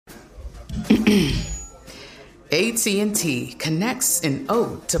AT&T connects an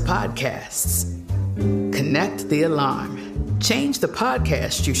ode to podcasts. Connect the alarm. Change the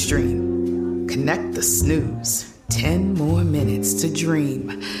podcast you stream. Connect the snooze. 10 more minutes to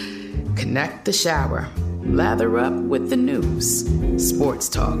dream. Connect the shower. Lather up with the news. Sports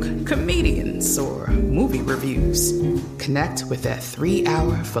talk, comedians, or movie reviews. Connect with that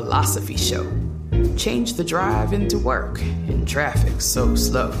 3-hour philosophy show. Change the drive into work in traffic so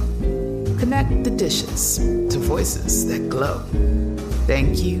slow. Connect the dishes to voices that glow.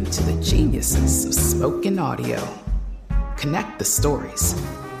 Thank you to the geniuses of spoken audio. Connect the stories.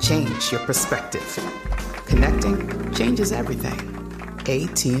 Change your perspective. Connecting changes everything.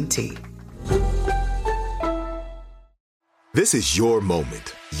 AT&T. This is your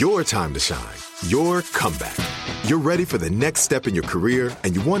moment, your time to shine, your comeback. You're ready for the next step in your career,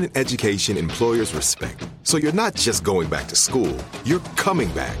 and you want an education employers respect. So you're not just going back to school, you're coming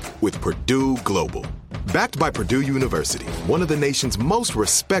back with Purdue Global. Backed by Purdue University, one of the nation's most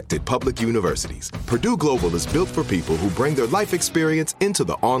respected public universities, Purdue Global is built for people who bring their life experience into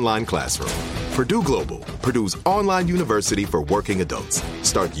the online classroom. Purdue Global, Purdue's online university for working adults.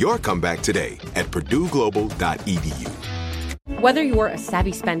 Start your comeback today at purdueglobal.edu. Whether you're a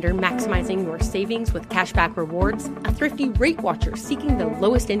savvy spender maximizing your savings with cashback rewards, a thrifty rate watcher seeking the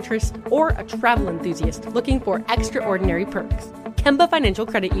lowest interest, or a travel enthusiast looking for extraordinary perks, Kemba Financial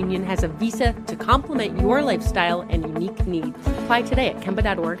Credit Union has a visa to complement your lifestyle and unique needs. Apply today at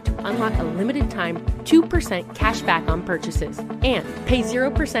Kemba.org to unlock a limited-time 2% cash back on purchases and pay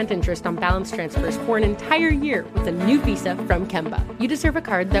 0% interest on balance transfers for an entire year with a new visa from Kemba. You deserve a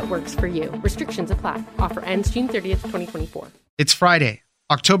card that works for you. Restrictions apply. Offer ends June 30th, 2024. It's Friday,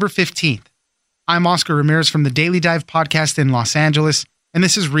 October 15th. I'm Oscar Ramirez from the Daily Dive podcast in Los Angeles, and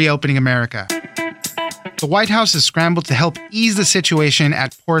this is Reopening America. The White House has scrambled to help ease the situation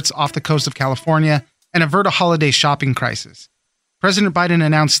at ports off the coast of California and avert a holiday shopping crisis. President Biden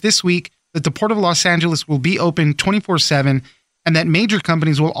announced this week that the Port of Los Angeles will be open 24/7 and that major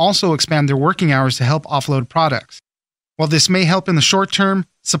companies will also expand their working hours to help offload products. While this may help in the short term,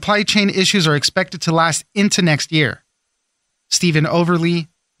 supply chain issues are expected to last into next year. Stephen Overly,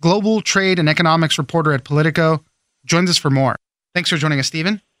 global trade and economics reporter at Politico, joins us for more. Thanks for joining us,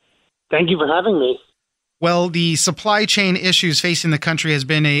 Stephen. Thank you for having me. Well, the supply chain issues facing the country has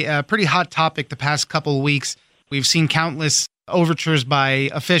been a pretty hot topic the past couple of weeks. We've seen countless overtures by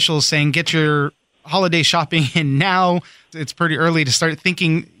officials saying, get your holiday shopping in now. It's pretty early to start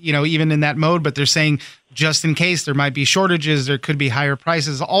thinking, even in that mode, but they're saying just in case there might be shortages, there could be higher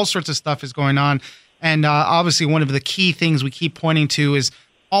prices, all sorts of stuff is going on. And obviously one of the key things we keep pointing to is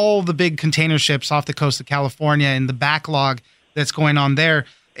all the big container ships off the coast of California and the backlog that's going on there.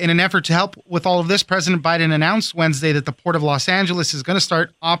 In an effort to help with all of this, President Biden announced Wednesday that the Port of Los Angeles is going to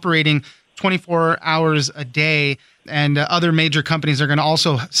start operating 24 hours a day, and other major companies are going to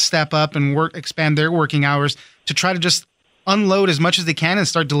also step up and expand their working hours to try to just unload as much as they can and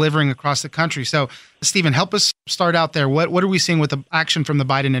start delivering across the country. So, Stephen, help us start out there. What are we seeing with the action from the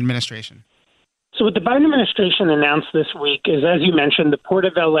Biden administration? So what the Biden administration announced this week is, as you mentioned, the Port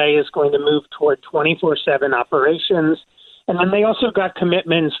of LA is going to move toward 24/7 operations. And then they also got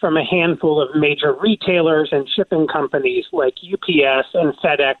commitments from a handful of major retailers and shipping companies like UPS and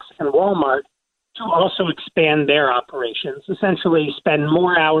FedEx and Walmart to also expand their operations, essentially spend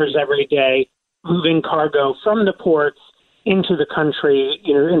more hours every day moving cargo from the ports into the country,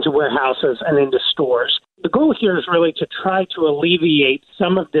 into warehouses and into stores. The goal here is really to try to alleviate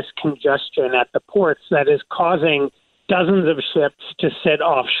some of this congestion at the ports that is causing dozens of ships to sit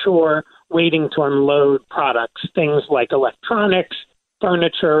offshore waiting to unload products, things like electronics,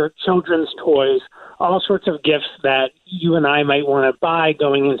 furniture, children's toys, all sorts of gifts that you and I might want to buy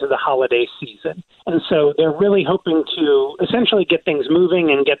going into the holiday season. And so they're really hoping to essentially get things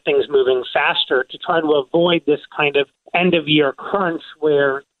moving and get things moving faster to try to avoid this kind of end-of-year crunch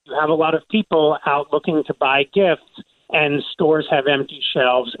where you have a lot of people out looking to buy gifts and stores have empty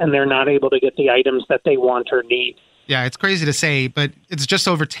shelves and they're not able to get the items that they want or need. Yeah, it's crazy to say, but it's just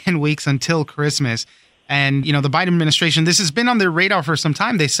over 10 weeks until Christmas. And, the Biden administration, this has been on their radar for some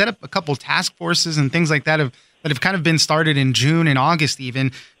time. They set up a couple task forces and things like that have kind of been started in June and August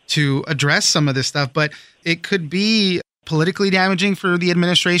even to address some of this stuff. But it could be politically damaging for the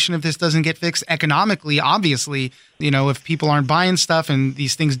administration if this doesn't get fixed. Economically, obviously, if people aren't buying stuff and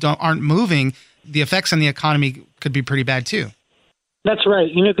these things aren't moving, the effects on the economy could be pretty bad too. That's right.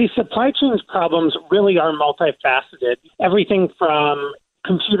 These supply chain problems really are multifaceted. Everything from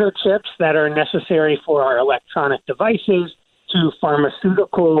computer chips that are necessary for our electronic devices to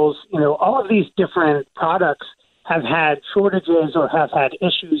pharmaceuticals, all of these different products have had shortages or have had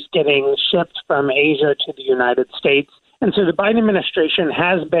issues getting shipped from Asia to the United States. And so the Biden administration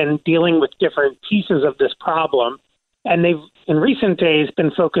has been dealing with different pieces of this problem. And they've, in recent days, been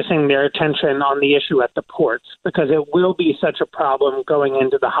focusing their attention on the issue at the ports because it will be such a problem going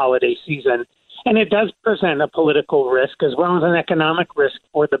into the holiday season. And it does present a political risk as well as an economic risk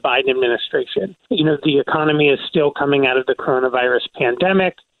for the Biden administration. You know, the economy is still coming out of the coronavirus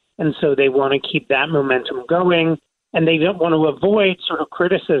pandemic, and so they want to keep that momentum going. And they don't want to avoid sort of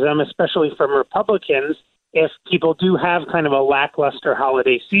criticism, especially from Republicans, if people do have kind of a lackluster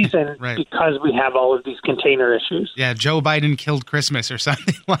holiday season right. because we have all of these container issues. Yeah, Joe Biden killed Christmas or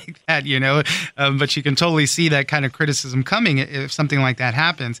something like that, you know. But you can totally see that kind of criticism coming if something like that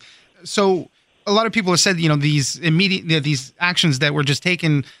happens. So a lot of people have said, you know, these actions that were just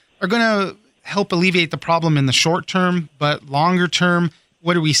taken are going to help alleviate the problem in the short term, but longer term,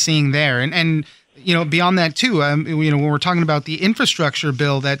 what are we seeing there? And you know, beyond that too, you know, when we're talking about the infrastructure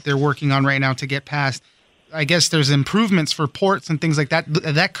bill that they're working on right now to get passed, I guess there's improvements for ports and things like that.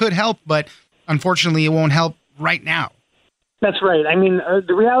 That could help, but unfortunately, it won't help right now. That's right. I mean,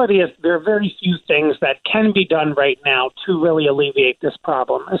 the reality is there are very few things that can be done right now to really alleviate this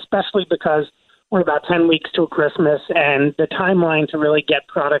problem, especially because we're about 10 weeks till Christmas, and the timeline to really get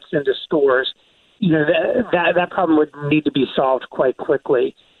products into stores, you know, that problem would need to be solved quite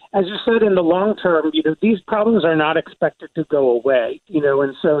quickly. As you said, in the long term, you know, these problems are not expected to go away, you know,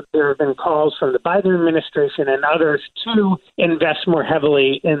 and so there have been calls from the Biden administration and others to invest more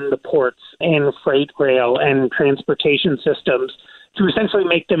heavily in the ports and freight rail and transportation systems to essentially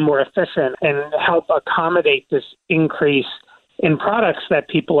make them more efficient and help accommodate this increase in products that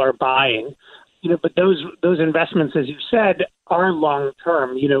people are buying. You know, but those investments, as you said, are long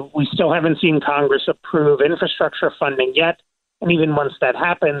term. You know, we still haven't seen Congress approve infrastructure funding yet. And even once that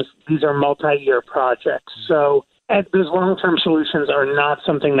happens, these are multi-year projects. So those long-term solutions are not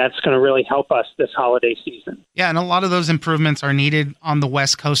something that's going to really help us this holiday season. Yeah, and a lot of those improvements are needed on the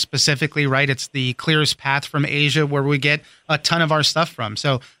West Coast specifically, right? It's the clearest path from Asia where we get a ton of our stuff from.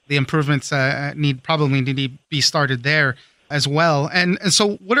 So the improvements probably need to be started there as well. And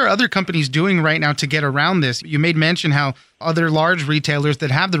so what are other companies doing right now to get around this? You made mention how other large retailers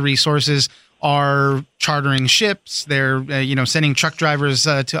that have the resources are chartering ships. They're, sending truck drivers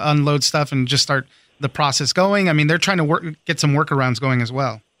to unload stuff and just start the process going. I mean, they're trying to get some workarounds going as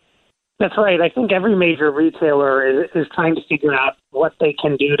well. That's right. I think every major retailer is trying to figure out what they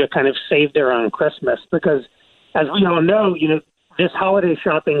can do to kind of save their own Christmas. Because as we all know, you know, this holiday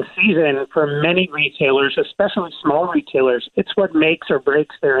shopping season for many retailers, especially small retailers, it's what makes or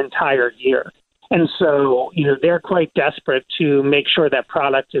breaks their entire year. And so, you know, they're quite desperate to make sure that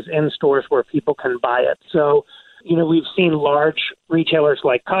product is in stores where people can buy it. So, you know, we've seen large retailers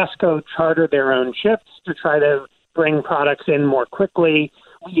like Costco charter their own ships to try to bring products in more quickly.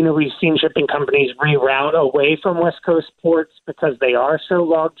 You know, we've seen shipping companies reroute away from West Coast ports because they are so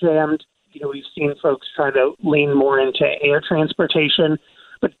log jammed. You know, we've seen folks try to lean more into air transportation.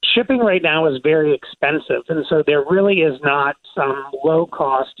 But shipping right now is very expensive, and so there really is not some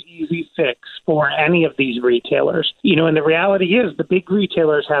low-cost, easy fix for any of these retailers. You know, and the reality is the big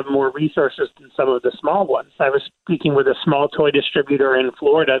retailers have more resources than some of the small ones. I was speaking with a small toy distributor in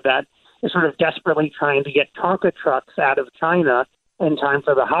Florida that is sort of desperately trying to get Tonka trucks out of China in time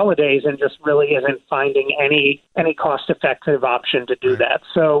for the holidays and just really isn't finding any cost-effective option to do that.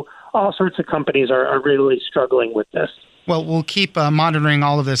 So all sorts of companies are really struggling with this. Well, we'll keep monitoring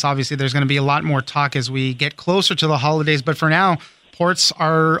all of this. Obviously, there's going to be a lot more talk as we get closer to the holidays. But for now, ports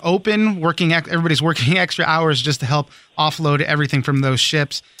are open. Everybody's working extra hours just to help offload everything from those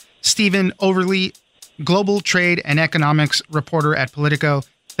ships. Stephen Overly, global trade and economics reporter at Politico.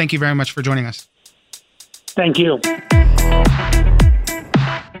 Thank you very much for joining us. Thank you.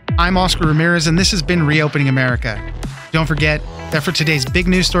 I'm Oscar Ramirez, and this has been Reopening America. Don't forget that for today's big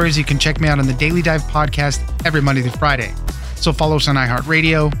news stories, you can check me out on the Daily Dive podcast every Monday through Friday. So follow us on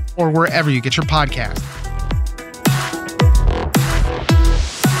iHeartRadio or wherever you get your podcast.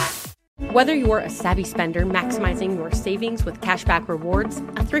 Whether you're a savvy spender maximizing your savings with cashback rewards,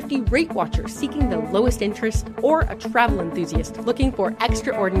 a thrifty rate watcher seeking the lowest interest, or a travel enthusiast looking for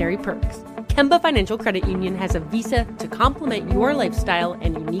extraordinary perks, Kemba Financial Credit Union has a visa to complement your lifestyle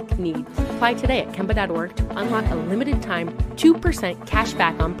and unique needs. Apply today at Kemba.org to unlock a limited-time 2% cash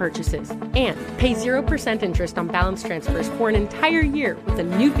back on purchases and pay 0% interest on balance transfers for an entire year with a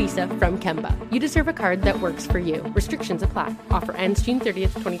new visa from Kemba. You deserve a card that works for you. Restrictions apply. Offer ends June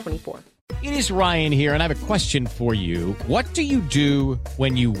 30th, 2024. It is Ryan here, and I have a question for you. What do you do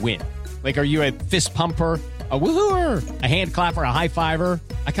when you win? Like, are you a fist pumper, a woohooer, a hand clapper, a high fiver?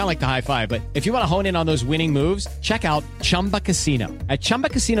 I kind of like the high five, but if you want to hone in on those winning moves, check out Chumba Casino. At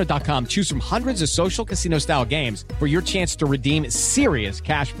ChumbaCasino.com, choose from hundreds of social casino style games for your chance to redeem serious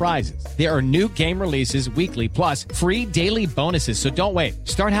cash prizes. There are new game releases weekly, plus free daily bonuses. So don't wait.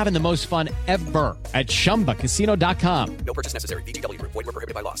 Start having the most fun ever at ChumbaCasino.com. No purchase necessary. VGW Group. Void where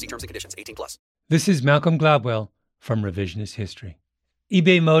prohibited by law. See terms and conditions. 18+. This is Malcolm Gladwell from Revisionist History.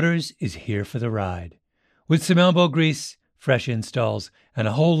 eBay Motors is here for the ride. With some elbow grease, fresh installs, and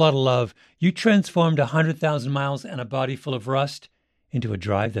a whole lot of love, you transformed 100,000 miles and a body full of rust into a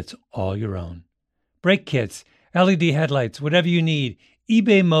drive that's all your own. Brake kits, LED headlights, whatever you need,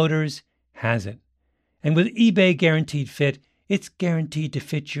 eBay Motors has it. And with eBay Guaranteed Fit, it's guaranteed to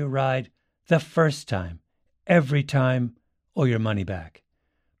fit your ride the first time, every time, or your money back.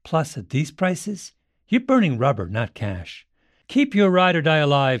 Plus, at these prices, you're burning rubber, not cash. Keep your ride or die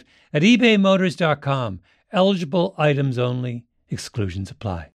alive at ebaymotors.com. Eligible items only. Exclusions apply.